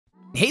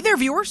Hey there,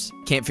 viewers!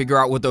 Can't figure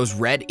out what those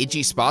red,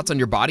 itchy spots on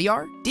your body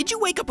are? Did you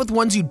wake up with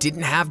ones you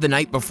didn't have the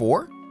night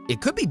before?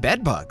 It could be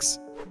bed bugs.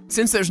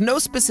 Since there's no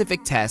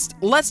specific test,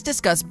 let's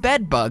discuss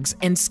bed bugs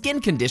and skin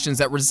conditions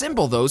that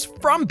resemble those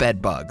from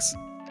bed bugs.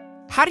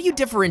 How do you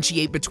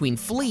differentiate between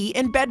flea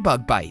and bed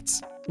bug bites?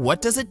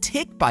 What does a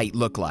tick bite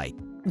look like?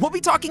 We'll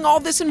be talking all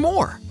this and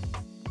more.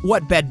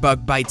 What bed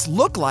bug bites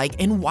look like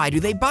and why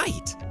do they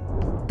bite?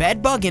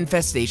 Bed bug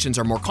infestations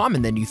are more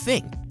common than you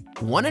think.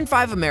 1 in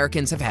 5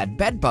 Americans have had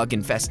bed bug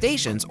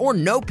infestations or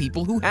know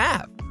people who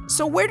have.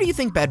 So where do you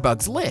think bed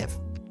bugs live?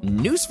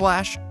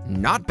 Newsflash,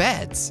 not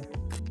beds.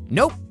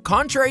 Nope,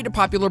 contrary to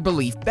popular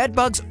belief, bed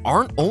bugs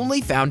aren't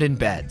only found in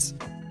beds.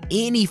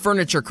 Any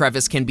furniture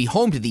crevice can be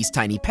home to these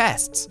tiny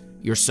pests.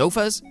 Your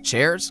sofas,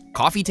 chairs,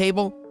 coffee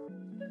table,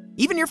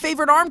 even your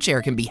favorite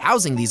armchair can be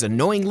housing these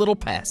annoying little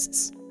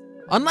pests.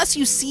 Unless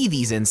you see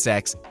these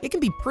insects, it can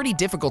be pretty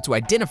difficult to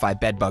identify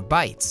bed bug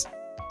bites.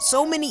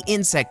 So many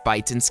insect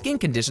bites and skin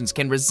conditions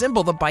can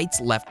resemble the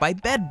bites left by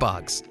bed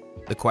bugs.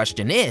 The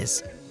question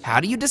is, how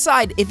do you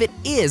decide if it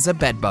is a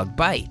bed bug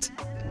bite?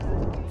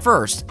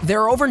 First, there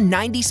are over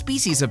 90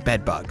 species of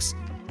bed bugs.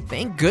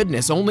 Thank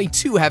goodness only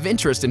 2 have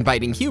interest in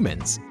biting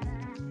humans.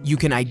 You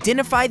can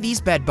identify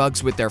these bed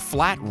bugs with their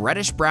flat,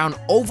 reddish-brown,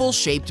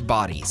 oval-shaped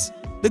bodies.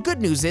 The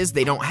good news is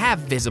they don't have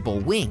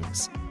visible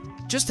wings.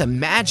 Just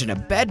imagine a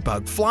bed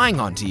bug flying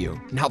onto you.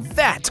 Now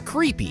that's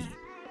creepy.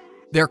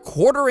 Their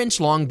quarter-inch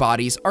long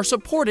bodies are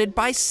supported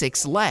by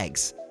 6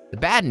 legs. The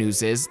bad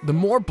news is, the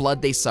more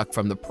blood they suck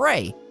from the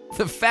prey,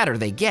 the fatter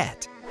they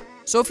get.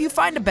 So if you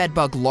find a bed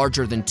bug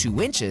larger than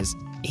 2 inches,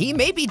 he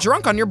may be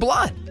drunk on your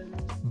blood.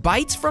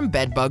 Bites from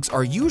bed bugs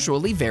are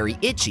usually very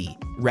itchy,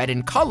 red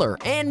in color,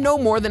 and no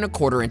more than a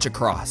quarter-inch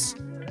across.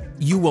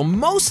 You will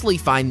mostly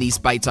find these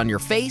bites on your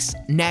face,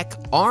 neck,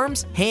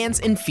 arms, hands,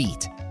 and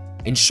feet.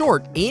 In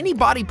short, any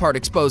body part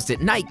exposed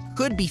at night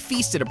could be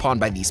feasted upon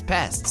by these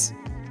pests.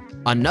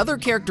 Another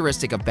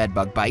characteristic of bed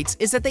bug bites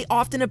is that they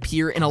often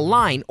appear in a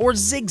line or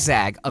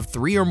zigzag of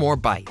 3 or more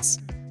bites.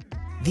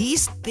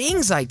 These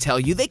things, I tell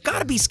you, they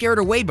gotta be scared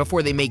away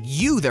before they make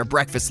you their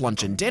breakfast,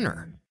 lunch, and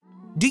dinner.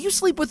 Do you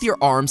sleep with your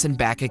arms and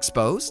back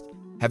exposed?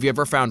 Have you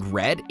ever found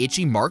red,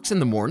 itchy marks in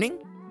the morning?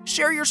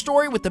 Share your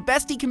story with the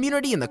Bestie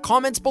community in the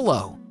comments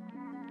below.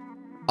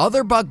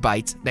 Other bug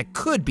bites that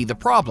could be the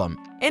problem,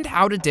 and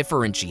how to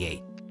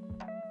differentiate.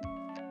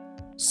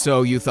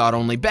 So you thought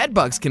only bed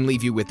bugs can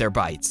leave you with their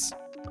bites?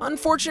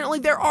 Unfortunately,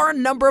 there are a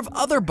number of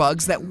other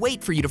bugs that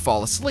wait for you to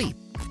fall asleep.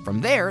 From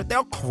there,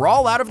 they'll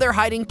crawl out of their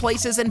hiding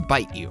places and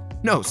bite you.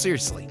 No,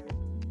 seriously.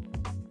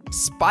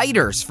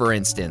 Spiders, for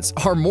instance,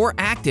 are more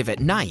active at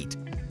night.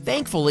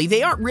 Thankfully,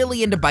 they aren't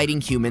really into biting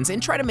humans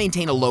and try to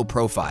maintain a low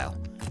profile.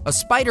 A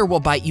spider will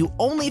bite you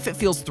only if it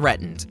feels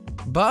threatened.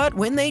 But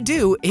when they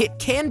do, it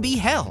can be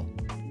hell.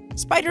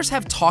 Spiders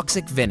have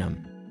toxic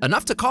venom,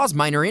 enough to cause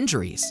minor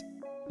injuries.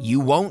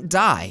 You won't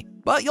die,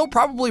 but you'll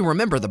probably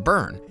remember the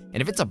burn. And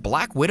if it's a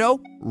black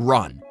widow,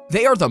 run.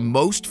 They are the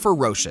most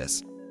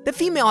ferocious. The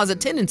female has a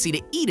tendency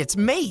to eat its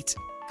mate.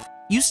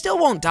 You still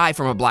won't die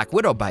from a black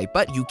widow bite,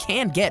 but you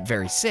can get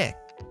very sick.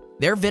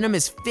 Their venom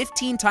is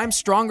 15 times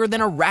stronger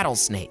than a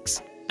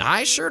rattlesnake's.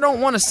 I sure don't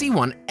want to see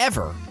one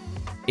ever.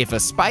 If a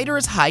spider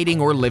is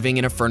hiding or living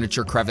in a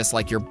furniture crevice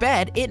like your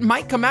bed, it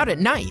might come out at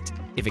night.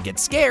 If it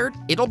gets scared,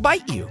 it'll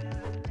bite you.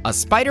 A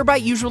spider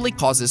bite usually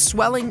causes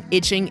swelling,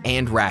 itching,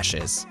 and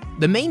rashes.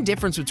 The main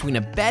difference between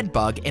a bed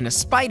bug and a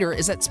spider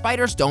is that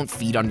spiders don't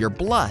feed on your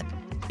blood.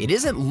 It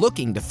isn't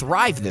looking to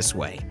thrive this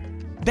way.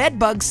 Bed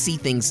bugs see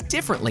things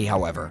differently,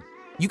 however.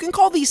 You can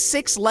call these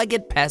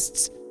 6-legged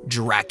pests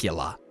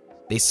Dracula.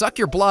 They suck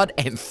your blood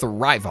and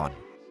thrive on it.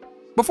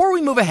 Before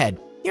we move ahead,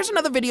 here's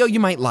another video you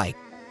might like.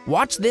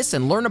 Watch this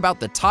and learn about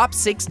the top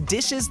 6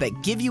 dishes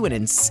that give you an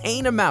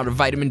insane amount of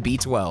vitamin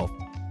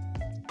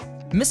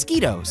B12.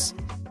 Mosquitoes.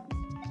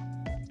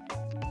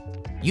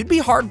 You'd be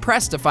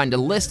hard-pressed to find a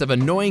list of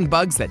annoying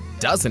bugs that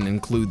doesn't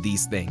include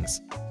these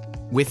things.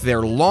 With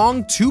their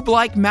long,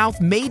 tube-like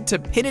mouth made to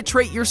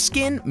penetrate your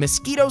skin,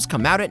 mosquitoes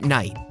come out at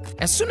night.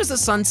 As soon as the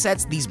sun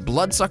sets, these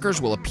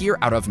bloodsuckers will appear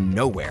out of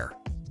nowhere.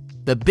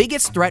 The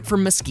biggest threat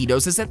from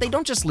mosquitoes is that they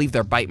don't just leave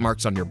their bite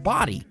marks on your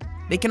body.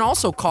 They can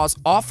also cause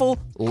awful,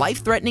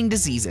 life-threatening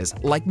diseases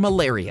like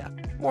malaria.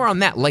 More on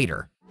that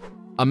later.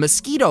 A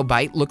mosquito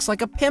bite looks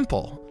like a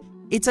pimple.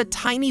 It's a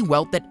tiny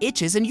welt that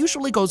itches and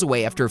usually goes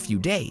away after a few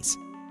days.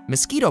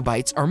 Mosquito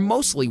bites are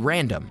mostly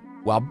random,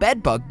 while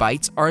bed bug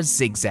bites are a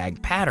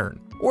zigzag pattern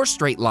or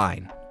straight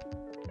line.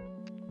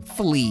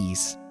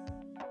 Fleas.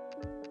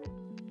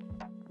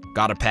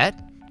 Got a pet?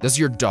 Does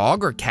your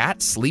dog or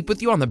cat sleep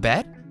with you on the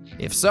bed?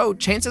 If so,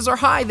 chances are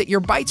high that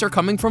your bites are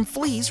coming from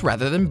fleas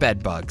rather than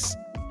bed bugs.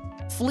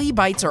 Flea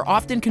bites are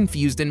often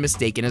confused and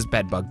mistaken as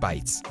bed bug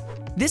bites.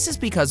 This is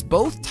because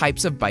both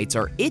types of bites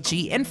are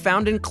itchy and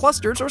found in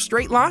clusters or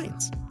straight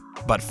lines.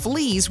 But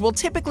fleas will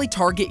typically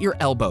target your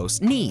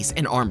elbows, knees,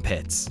 and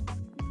armpits.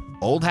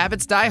 Old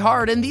habits die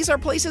hard, and these are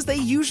places they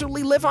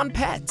usually live on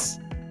pets.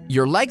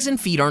 Your legs and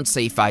feet aren't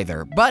safe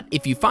either, but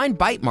if you find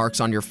bite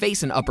marks on your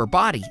face and upper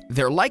body,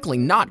 they're likely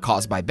not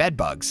caused by bed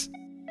bugs.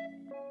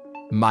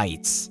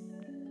 Mites.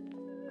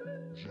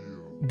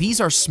 These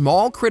are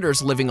small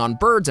critters living on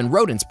birds and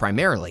rodents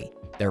primarily.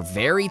 They're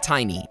very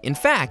tiny. In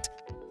fact,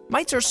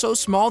 mites are so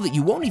small that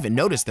you won't even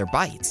notice their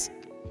bites.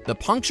 The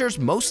punctures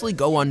mostly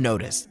go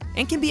unnoticed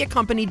and can be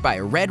accompanied by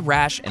a red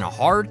rash and a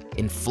hard,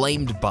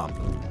 inflamed bump.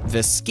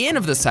 The skin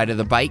of the side of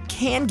the bite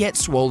can get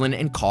swollen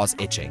and cause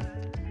itching.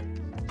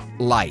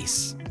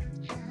 Lice.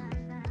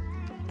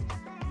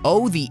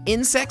 Oh, the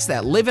insects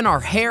that live in our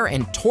hair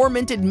and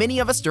tormented many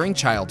of us during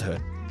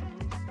childhood.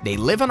 They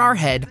live on our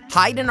head,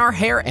 hide in our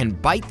hair, and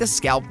bite the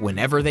scalp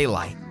whenever they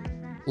like.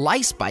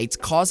 Lice bites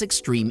cause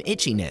extreme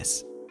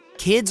itchiness.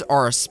 Kids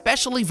are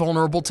especially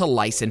vulnerable to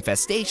lice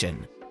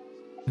infestation.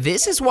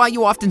 This is why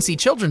you often see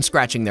children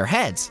scratching their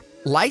heads.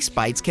 Lice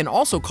bites can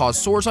also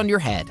cause sores on your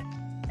head.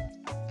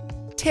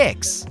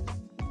 Ticks.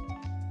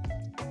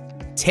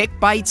 Tick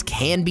bites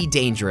can be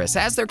dangerous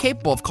as they're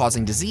capable of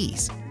causing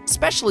disease,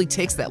 especially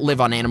ticks that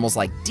live on animals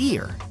like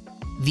deer.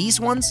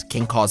 These ones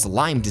can cause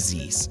Lyme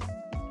disease.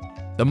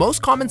 The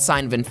most common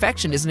sign of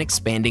infection is an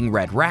expanding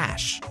red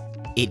rash.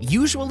 It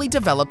usually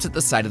develops at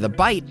the site of the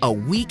bite a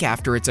week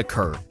after it's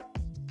occurred.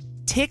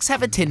 Ticks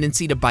have a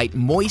tendency to bite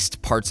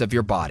moist parts of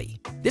your body.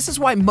 This is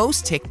why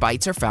most tick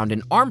bites are found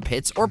in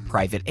armpits or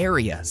private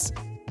areas.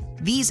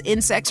 These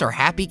insects are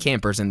happy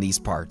campers in these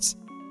parts.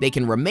 They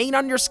can remain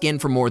on your skin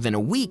for more than a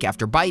week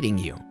after biting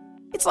you.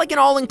 It's like an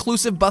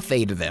all-inclusive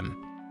buffet to them.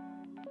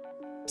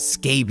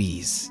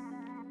 Scabies.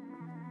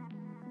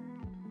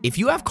 If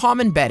you have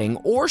common bedding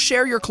or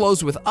share your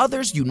clothes with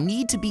others, you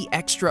need to be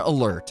extra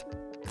alert.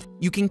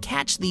 You can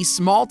catch these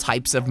small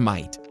types of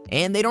mite,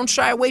 and they don't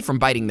shy away from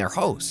biting their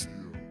host.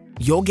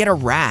 You'll get a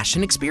rash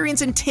and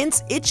experience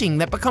intense itching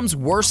that becomes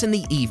worse in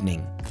the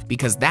evening,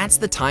 because that's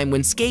the time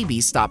when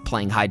scabies stop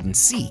playing hide and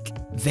seek.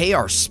 They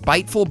are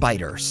spiteful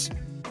biters.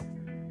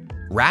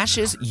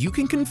 Rashes you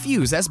can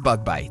confuse as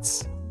bug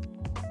bites.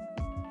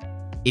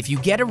 If you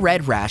get a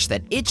red rash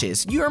that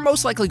itches, you are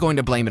most likely going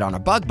to blame it on a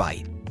bug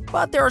bite.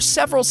 But there are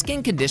several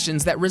skin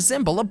conditions that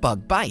resemble a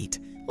bug bite.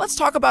 Let's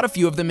talk about a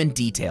few of them in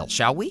detail,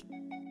 shall we?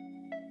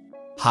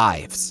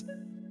 Hives.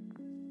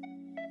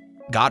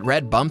 Got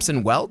red bumps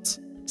and welts?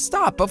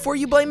 Stop before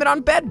you blame it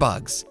on bed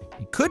bugs.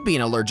 It could be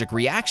an allergic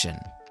reaction.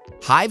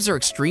 Hives are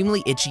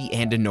extremely itchy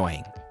and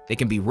annoying. They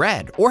can be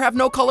red or have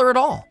no color at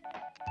all.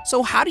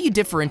 So how do you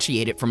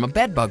differentiate it from a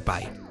bed bug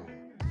bite?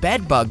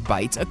 Bed bug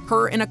bites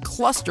occur in a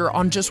cluster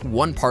on just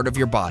one part of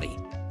your body.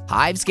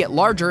 Hives get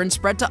larger and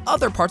spread to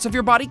other parts of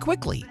your body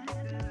quickly.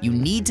 You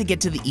need to get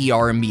to the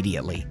ER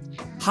immediately.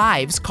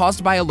 Hives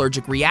caused by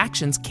allergic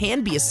reactions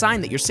can be a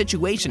sign that your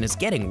situation is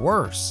getting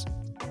worse.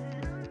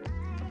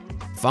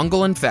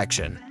 Fungal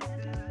infection.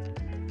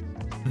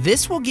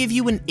 This will give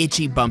you an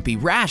itchy, bumpy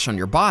rash on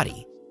your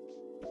body.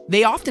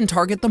 They often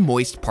target the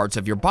moist parts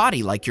of your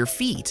body like your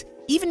feet,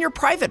 even your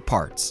private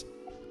parts.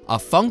 A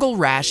fungal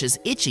rash is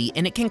itchy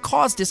and it can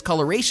cause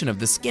discoloration of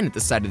the skin at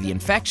the site of the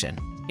infection.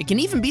 It can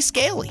even be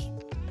scaly.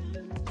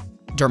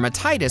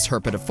 Dermatitis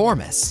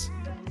herpetiformis.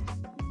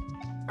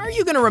 Are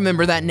you gonna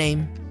remember that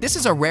name? This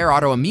is a rare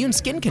autoimmune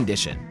skin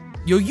condition.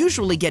 You'll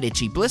usually get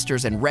itchy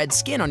blisters and red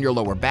skin on your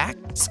lower back,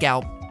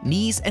 scalp,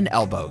 knees, and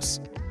elbows.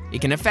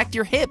 It can affect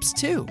your hips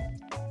too.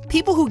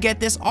 People who get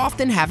this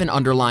often have an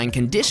underlying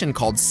condition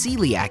called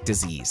celiac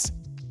disease.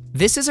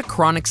 This is a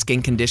chronic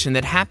skin condition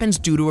that happens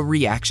due to a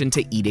reaction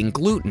to eating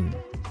gluten.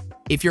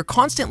 If you're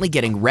constantly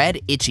getting red,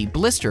 itchy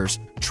blisters,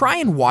 try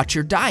and watch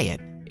your diet.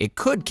 It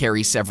could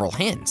carry several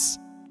hints.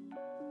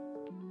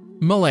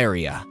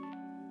 Miliaria.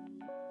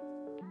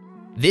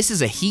 This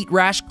is a heat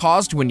rash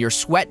caused when your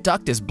sweat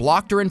duct is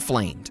blocked or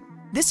inflamed.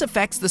 This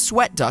affects the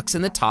sweat ducts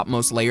in the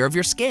topmost layer of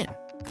your skin.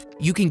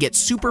 You can get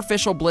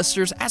superficial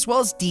blisters as well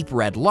as deep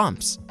red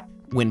lumps.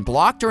 When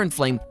blocked or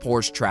inflamed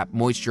pores trap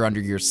moisture under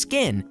your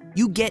skin,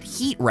 you get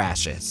heat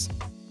rashes.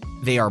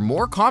 They are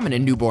more common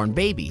in newborn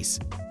babies.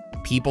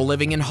 People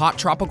living in hot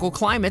tropical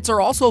climates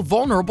are also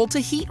vulnerable to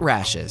heat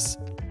rashes.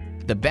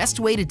 The best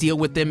way to deal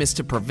with them is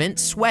to prevent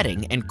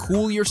sweating and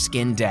cool your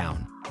skin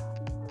down.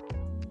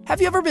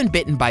 Have you ever been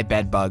bitten by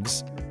bed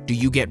bugs? Do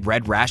you get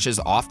red rashes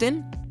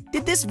often?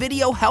 Did this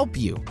video help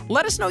you?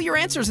 Let us know your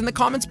answers in the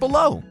comments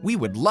below. We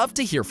would love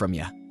to hear from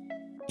you.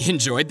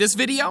 Enjoyed this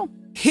video?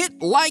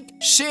 Hit like,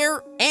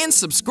 share, and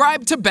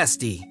subscribe to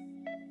Bestie.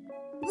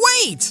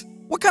 Wait!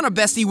 What kind of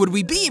Bestie would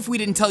we be if we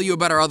didn't tell you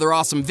about our other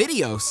awesome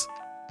videos?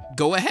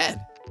 Go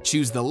ahead,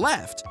 choose the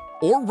left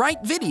or right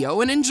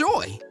video and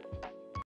enjoy.